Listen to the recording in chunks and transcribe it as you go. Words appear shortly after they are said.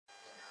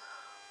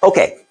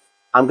Okay,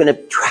 I'm going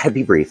to try to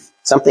be brief.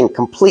 Something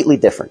completely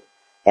different.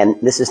 And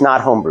this is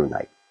not homebrew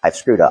night. I've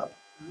screwed up.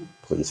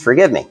 Please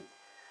forgive me.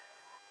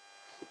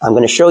 I'm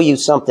going to show you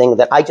something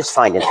that I just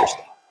find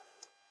interesting.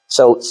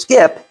 So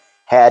Skip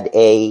had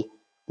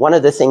one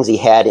of the things he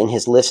had in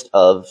his list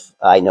of,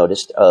 I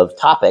noticed, of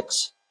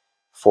topics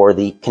for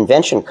the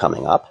convention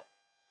coming up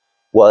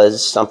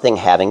was something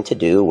having to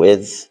do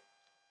with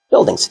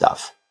building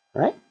stuff,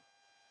 right?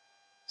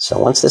 So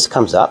once this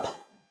comes up,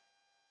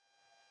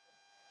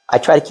 I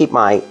try to keep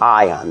my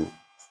eye on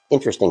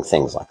interesting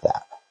things like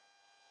that.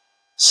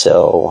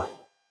 So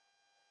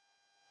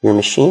your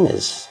machine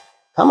is,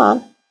 come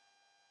on.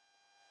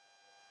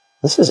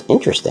 This is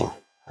interesting.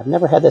 I've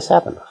never had this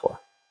happen before.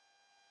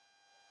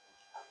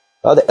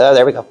 Oh,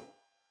 there we go.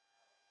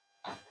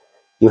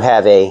 You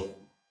have a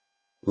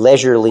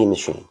leisurely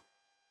machine.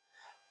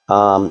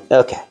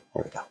 Okay,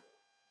 there we go.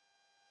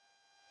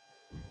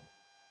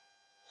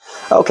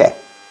 Okay,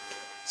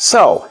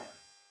 so,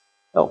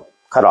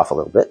 cut off a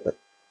little bit, but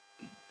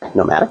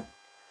no matter.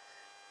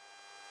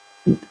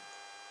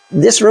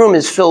 This room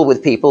is filled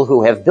with people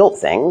who have built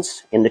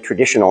things in the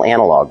traditional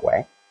analog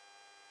way.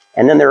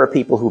 And then there are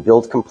people who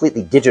build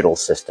completely digital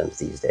systems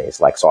these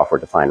days, like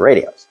software-defined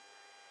radios.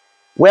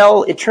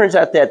 Well, it turns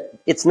out that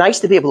it's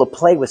nice to be able to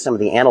play with some of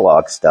the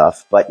analog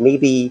stuff, but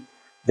maybe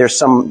there's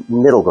some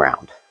middle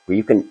ground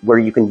where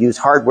you can use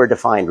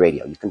hardware-defined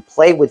radio. You can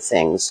play with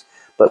things,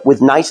 but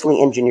with nicely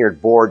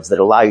engineered boards that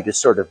allow you to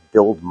sort of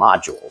build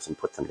modules and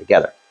put them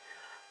together.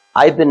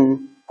 I've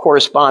been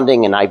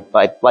corresponding, and I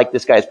like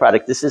this guy's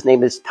product. His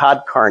name is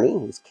Todd Carney.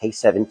 He's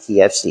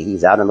K7TFC.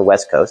 He's out on the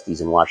West Coast. He's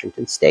in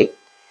Washington State.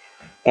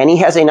 And he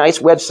has a nice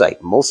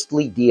website,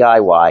 mostly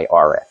DIY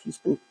RF. He's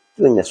been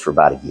doing this for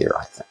about a year,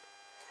 I think.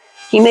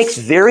 He makes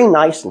very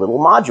nice little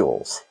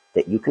modules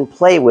that you can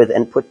play with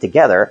and put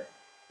together.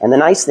 And the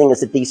nice thing is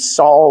that these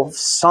solve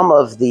some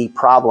of the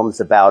problems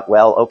about,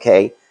 well,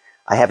 okay,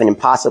 I have an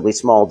impossibly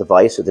small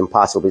device with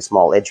impossibly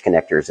small edge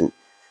connectors, and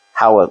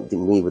how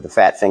me with the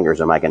fat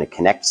fingers am I going to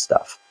connect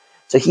stuff?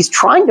 So he's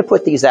trying to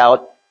put these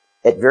out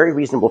at very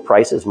reasonable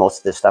prices. Most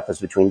of this stuff is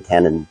between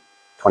 10 and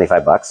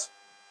 25 bucks.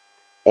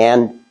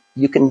 And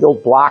you can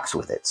build blocks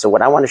with it. So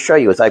what I want to show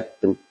you is I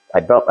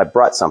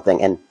brought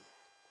something, and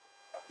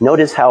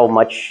notice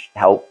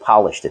how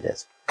polished it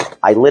is.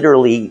 I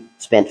literally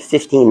spent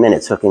 15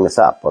 minutes hooking this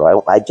up,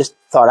 but I just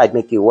thought I'd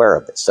make you aware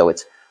of this. So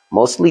it's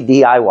mostly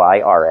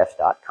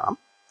DIYRF.com.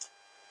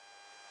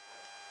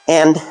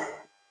 And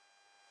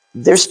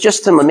there's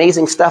just some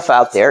amazing stuff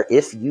out there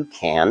if you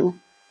can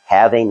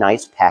have a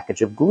nice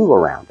package of glue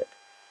around it.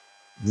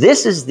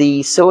 This is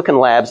the Silicon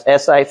Labs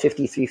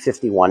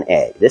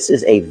SI5351A. This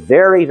is a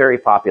very, very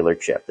popular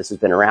chip. This has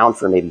been around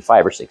for maybe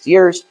 5 or 6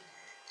 years.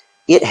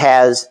 It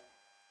has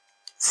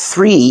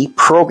 3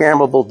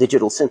 programmable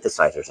digital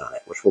synthesizers on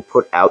it, which will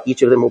put out,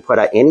 each of them will put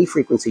out any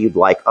frequency you'd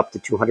like up to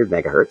 200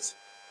 megahertz.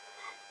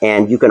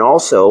 And you can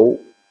also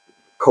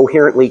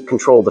coherently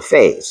control the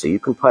phase. So you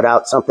can put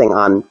out something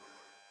on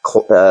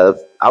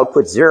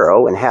output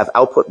 0 and have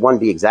output 1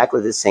 be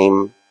exactly the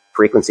same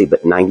frequency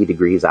but 90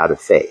 degrees out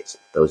of phase.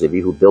 Those of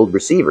you who build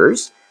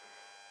receivers,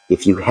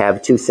 if you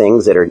have 2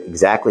 things that are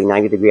exactly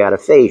 90 degrees out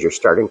of phase, you're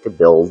starting to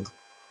build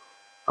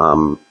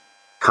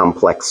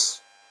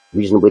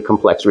reasonably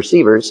complex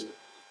receivers.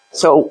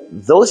 So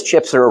those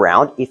chips are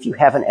around if you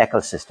have an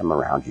ecosystem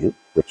around you,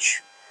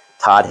 which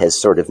Todd has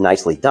sort of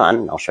nicely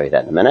done. I'll show you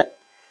that in a minute.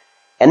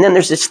 And then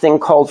there's this thing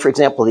called, for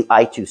example, the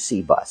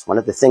I2C bus. One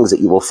of the things that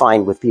you will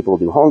find with people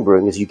who do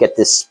homebrewing is you get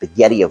this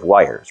spaghetti of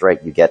wires,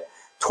 right? You get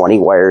 20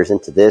 wires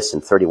into this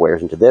and 30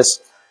 wires into this.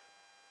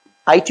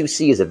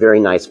 I2C is a very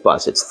nice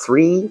bus. It's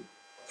three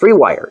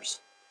wires,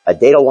 a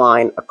data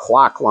line, a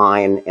clock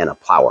line, and a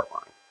power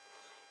line.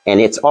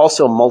 And it's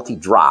also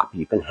multi-drop.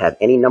 You can have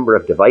any number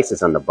of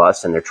devices on the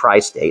bus, and they're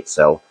tri-state,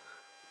 so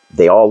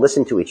they all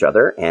listen to each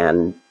other,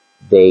 and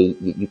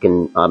you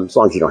can, as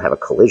long as you don't have a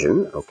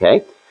collision,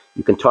 okay,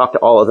 you can talk to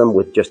all of them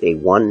with just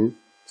one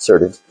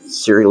sort of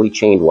serially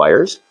chained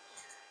wires.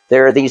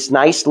 There are these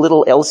nice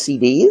little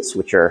LCDs,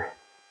 which are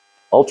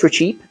ultra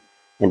cheap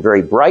and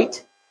very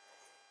bright.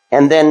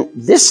 And then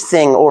this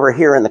thing over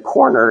here in the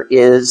corner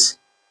this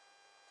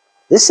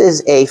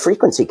is a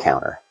frequency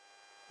counter.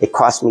 It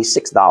cost me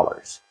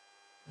 $6.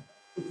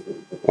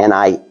 And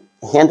I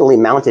handily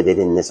mounted it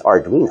in this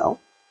Arduino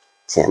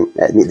tin,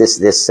 this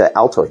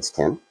Altoids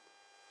tin.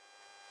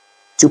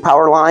 2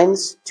 power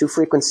lines, 2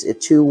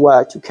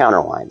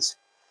 counter lines.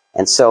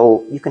 And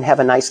so you can have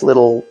a nice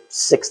little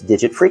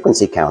 6-digit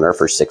frequency counter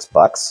for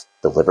 $6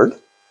 delivered.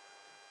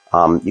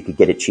 You could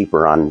get it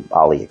cheaper on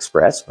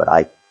AliExpress, but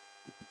I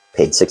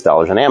paid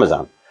 $6 on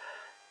Amazon.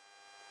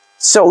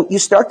 So you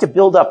start to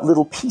build up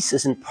little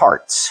pieces and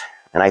parts.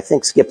 And I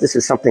think, Skip, this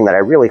is something that I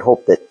really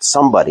hope that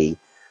somebody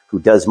who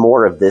does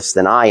more of this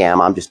than I am,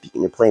 I'm just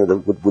playing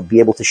with, would be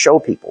able to show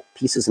people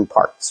pieces and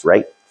parts,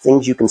 right?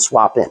 Things you can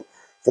swap in,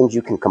 things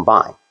you can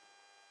combine.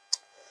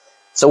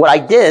 So what I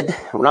did,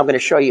 what I'm going to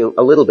show you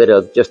a little bit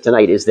of just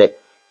tonight, is that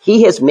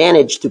he has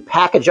managed to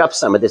package up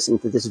some of this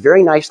into this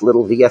very nice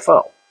little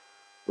VFO,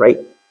 right?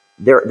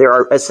 there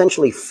are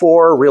essentially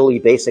four really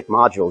basic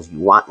modules you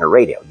want in a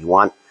radio. You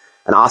want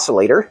an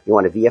oscillator, you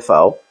want a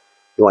VFO,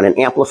 you want an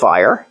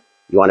amplifier,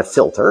 you want a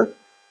filter,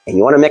 and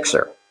you want a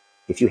mixer.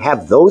 If you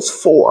have those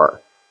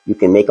four, you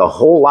can make a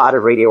whole lot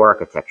of radio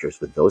architectures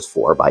with those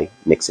four by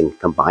mixing,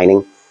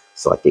 combining,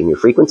 selecting your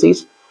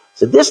frequencies.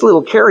 So this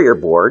little carrier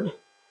board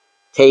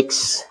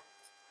takes,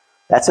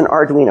 that's an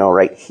Arduino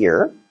right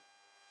here.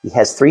 He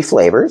has three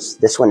flavors.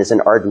 This one is an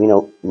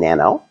Arduino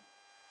Nano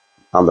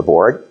on the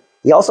board.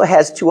 He also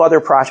has two other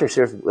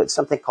processors with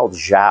something called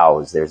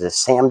JAWS. There's a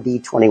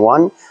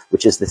SAMD21,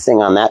 which is the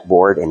thing on that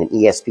board, and an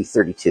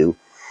ESP32.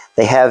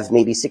 They have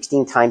maybe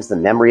 16 times the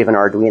memory of an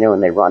Arduino,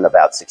 and they run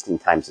about 16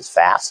 times as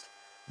fast.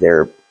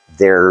 They're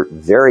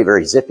very,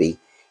 very zippy.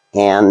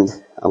 And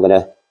I'm going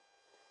to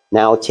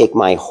now take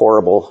my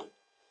horrible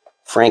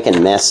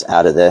Franken mess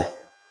out of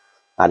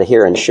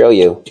here and show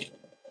you.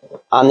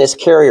 On this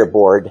carrier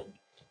board,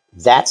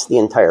 that's the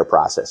entire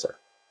processor,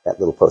 that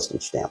little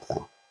postage stamp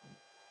thing.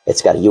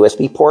 It's got a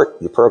USB port.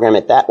 You program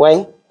it that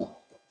way.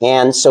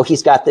 And so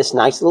he's got this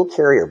nice little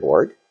carrier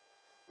board,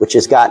 which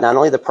has got not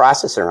only the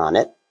processor on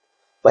it,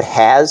 but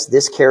has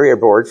this carrier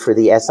board for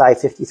the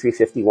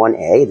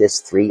SI5351A, this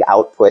 3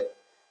 output.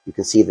 You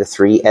can see the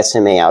 3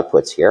 SMA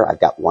outputs here. I've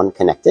got one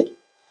connected.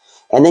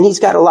 And then he's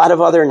got a lot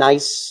of other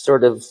nice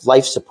sort of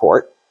life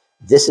support.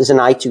 This is an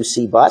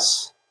I2C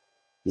bus.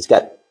 He's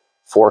got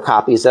 4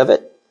 copies of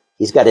it.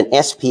 He's got an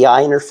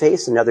SPI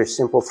interface, another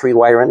simple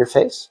 3-wire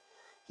interface.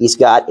 He's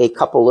got a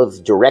couple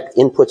of direct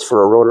inputs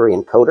for a rotary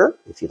encoder,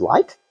 if you'd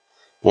like.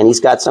 And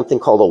he's got something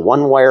called a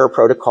 1-wire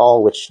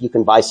protocol, which you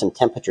can buy some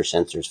temperature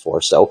sensors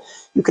for. So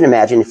you can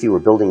imagine if you were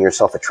building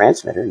yourself a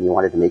transmitter and you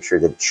wanted to make sure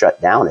that it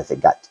shut down if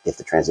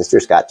the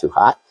transistors got too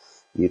hot,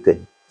 you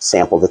could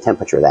sample the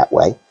temperature that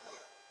way.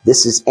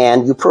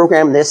 And you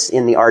program this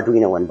in the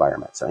Arduino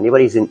environment. So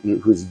anybody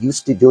who's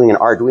used to doing an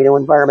Arduino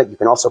environment, you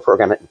can also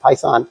program it in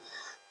Python.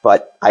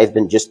 But I've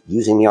been just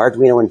using the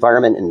Arduino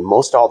environment, and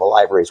most all the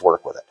libraries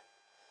work with it.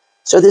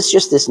 So this is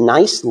just this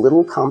nice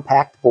little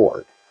compact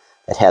board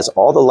that has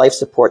all the life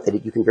support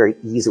that you can very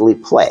easily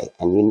play.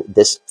 And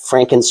this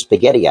Franken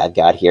spaghetti I've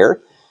got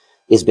here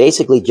is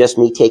basically just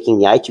me taking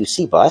the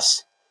I2C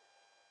bus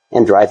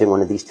and driving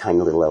one of these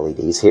tiny little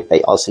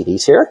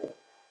LCDs here.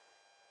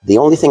 The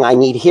only thing I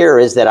need here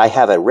is that I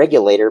have a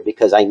regulator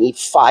because I need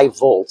 5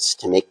 volts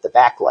to make the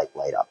backlight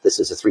light up. This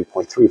is a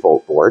 3.3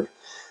 volt board.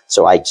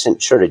 So I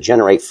sort of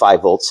generate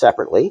 5 volts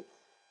separately.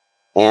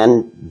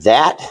 And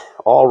that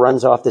all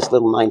runs off this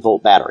little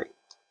 9-volt battery.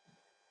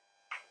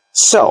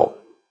 So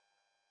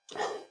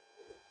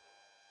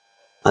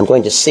I'm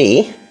going to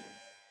see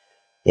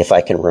if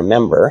I can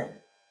remember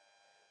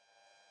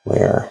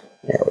there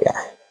we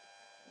are.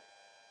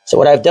 So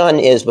what I've done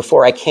is,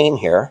 before I came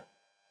here,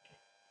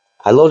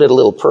 I loaded a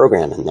little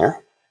program in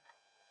there.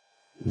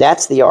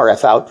 That's the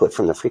RF output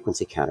from the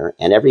frequency counter,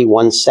 and every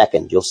 1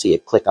 second you'll see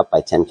it click up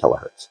by 10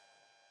 kilohertz.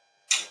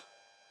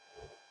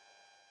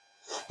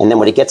 And then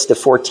when it gets to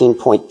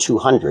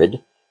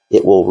 14.200,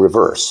 it will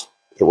reverse.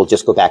 It will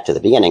just go back to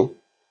the beginning.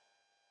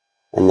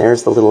 And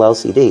there's the little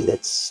LCD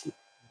that's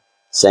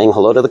saying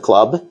hello to the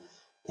club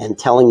and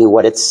telling you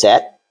what it's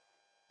set,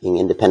 being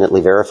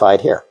independently verified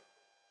here.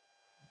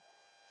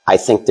 I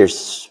think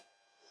there's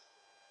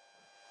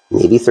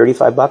maybe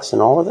 35 bucks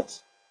in all of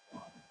this.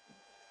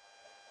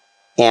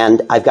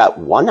 And I've got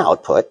one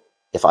output.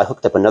 If I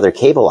hooked up another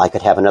cable, I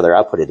could have another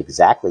output at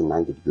exactly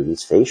 90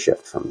 degrees phase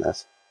shift from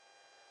this.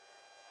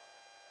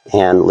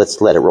 And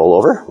let's let it roll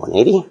over.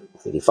 180,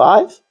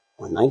 185,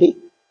 190,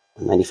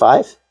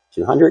 195,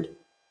 200,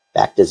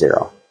 back to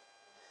 0.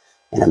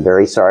 And I'm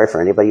very sorry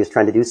for anybody who's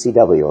trying to do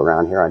CW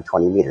around here on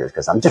 20 meters,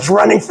 because I'm just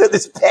running through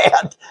this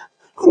pad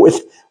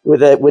with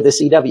a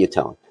CW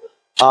tone.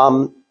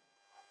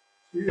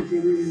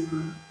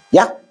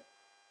 Yeah,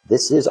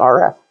 this is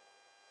RF.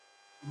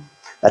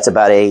 That's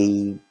about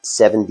a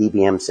 7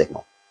 dBm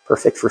signal.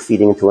 Perfect for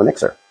feeding into a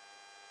mixer.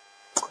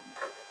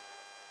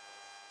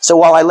 So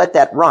while I let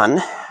that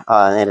run,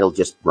 and it'll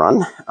just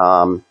run,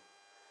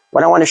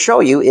 what I want to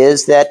show you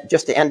is that,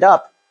 just to end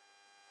up,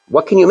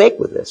 what can you make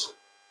with this?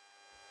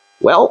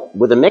 Well,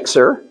 with a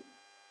mixer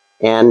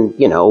and,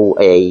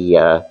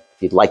 if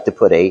you'd like to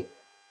put a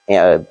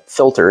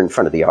filter in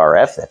front of the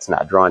RF that's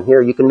not drawn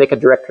here, you can make a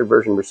direct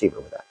conversion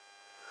receiver with that.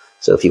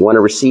 So if you want to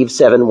receive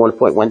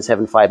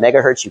 1.175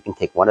 megahertz, you can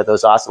take one of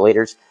those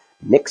oscillators,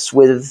 mix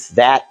with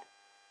that,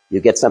 you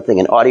get something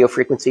in audio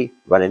frequency,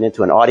 run it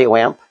into an audio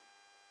amp,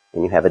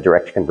 and you have a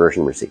direct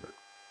conversion receiver.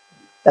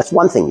 That's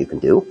one thing you can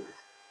do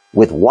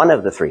with one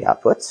of the 3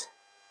 outputs.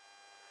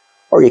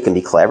 Or you can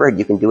be clever,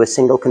 you can do a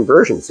single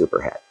conversion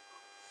superhead.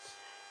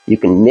 You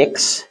can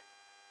mix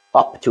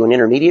up to an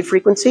intermediate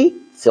frequency,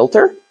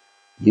 filter,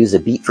 use a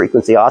beat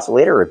frequency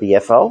oscillator or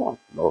BFO,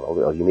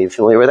 you may be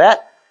familiar with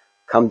that,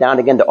 come down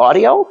again to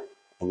audio,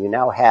 and you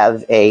now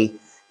have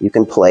you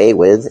can play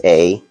with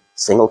a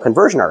single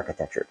conversion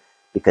architecture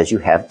because you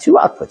have 2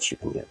 outputs you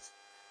can use.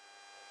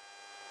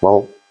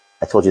 Well,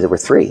 I told you there were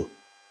 3.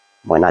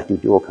 Why not do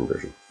dual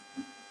conversion?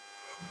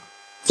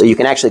 So you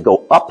can actually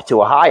go up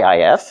to a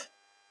high IF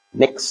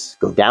mix,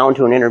 go down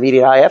to an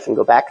intermediate IF and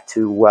go back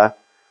to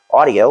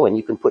audio, and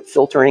you can put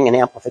filtering and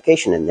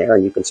amplification in there,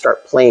 and you can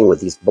start playing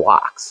with these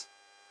blocks.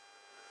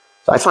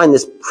 So I find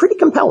this pretty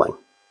compelling.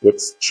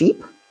 It's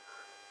cheap.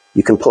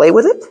 You can play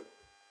with it.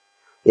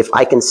 If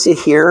I can sit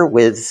here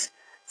with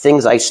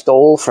things I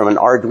stole from an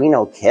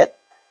Arduino kit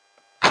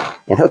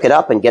and hook it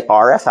up and get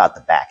RF out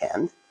the back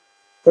end,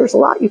 there's a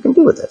lot you can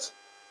do with this.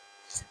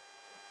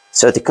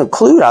 So to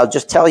conclude, I'll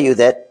just tell you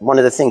that one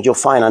of the things you'll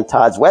find on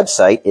Todd's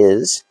website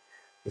is,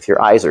 if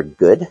your eyes are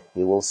good,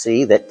 you will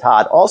see that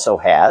Todd also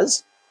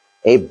has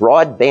a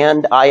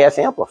broadband IF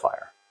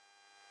amplifier.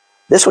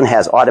 This one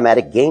has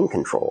automatic gain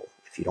control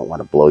if you don't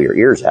want to blow your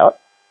ears out.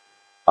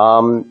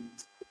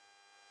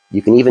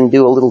 You can even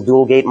do a little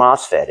dual gate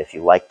MOSFET if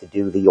you like to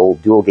do the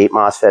old dual gate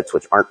MOSFETs,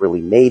 which aren't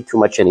really made too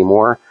much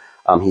anymore.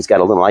 He's got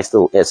a nice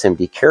little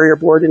SMD carrier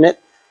board in it.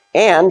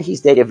 And he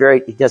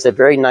does a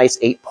very nice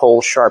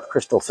 8-pole sharp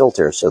crystal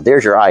filter. So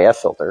there's your IF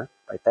filter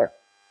right there.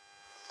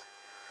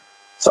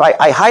 So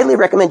I highly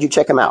recommend you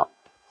check him out.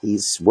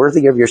 He's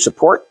worthy of your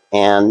support,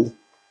 and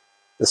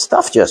the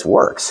stuff just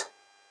works.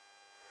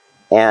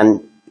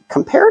 And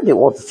compared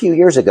to a few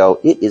years ago,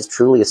 it is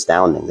truly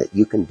astounding that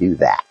you can do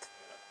that.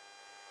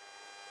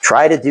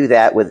 Try to do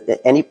that with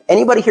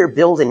anybody here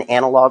build an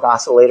analog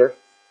oscillator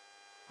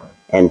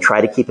and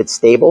try to keep it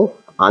stable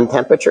on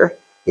temperature.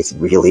 It's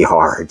really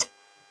hard.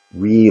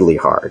 Really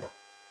hard.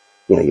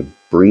 You know, you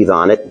breathe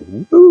on it.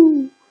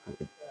 Woo.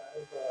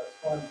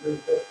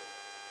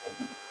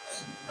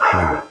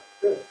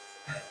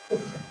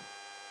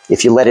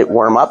 If you let it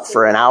warm up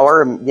for an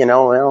hour, you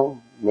know, well,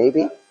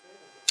 maybe.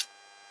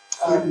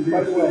 By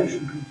the way,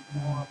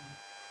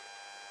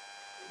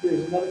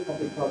 there's another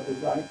company called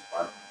NVARC,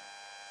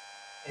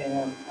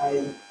 and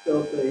I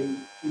built a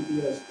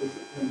GPS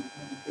discipline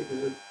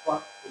configured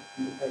clock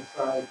with the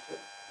SI chip.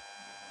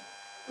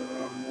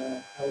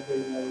 And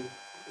calibrating my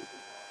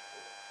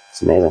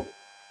It's amazing.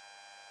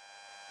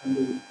 and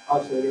the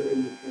oscillator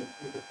in the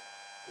transmitter.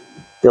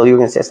 Bill, you were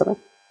going to say something?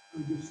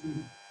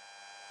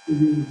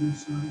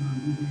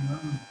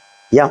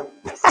 Yeah.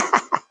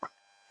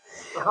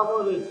 So how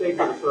long did it take you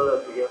to throw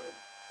that together?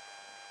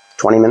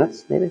 20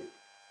 minutes, maybe.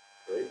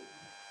 Great.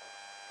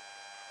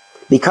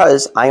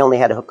 Because I only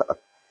had to hook up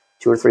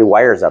 2 or 3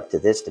 wires up to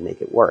this to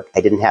make it work.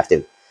 I didn't have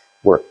to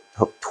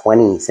hook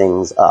 20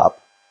 things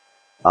up.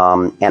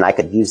 And I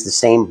could use the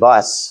same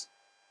bus.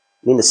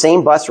 I mean, the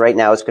same bus right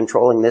now is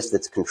controlling this,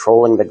 that's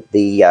controlling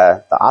the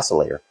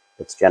oscillator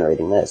that's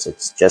generating this.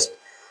 It's just,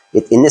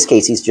 in this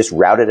case, he's just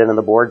routed it on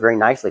the board very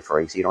nicely for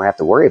you, so you don't have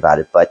to worry about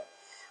it. But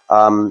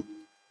You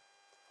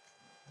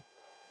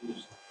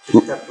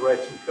just have to write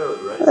some code,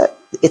 right?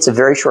 it's a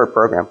very short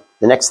program.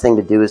 The next thing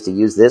to do is to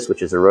use this,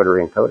 which is a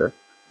rotary encoder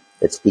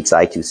that speaks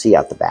I2C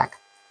out the back.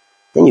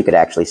 Then you could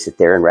actually sit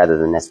there, and rather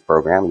than this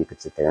program, you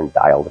could sit there and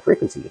dial the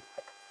frequency you'd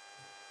like.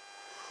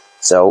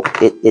 So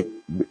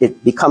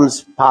it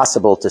becomes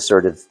possible to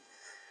sort of,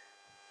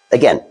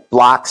 again,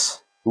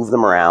 blocks, move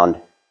them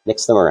around,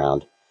 mix them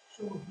around.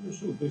 So if you're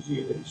so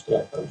busy at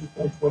staff, how just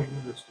take 20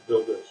 minutes to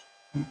build this?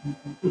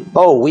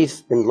 Oh,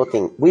 we've been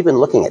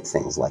looking at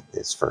things like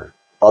this for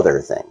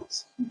other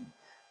things.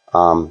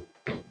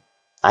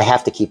 I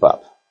have to keep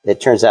up. It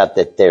turns out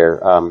that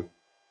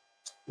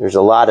there's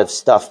a lot of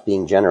stuff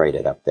being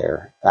generated out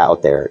there.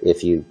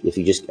 If you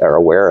just are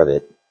aware of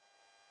it.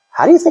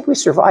 How do you think we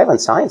survive on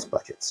science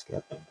budgets,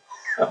 Skip?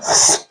 And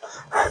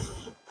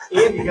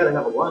you got to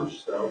have a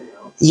lunch, so.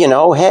 You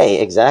know,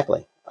 hey,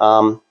 exactly.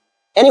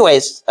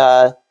 Anyways,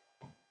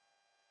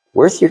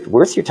 worth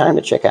your time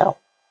to check out.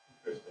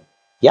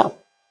 Yeah.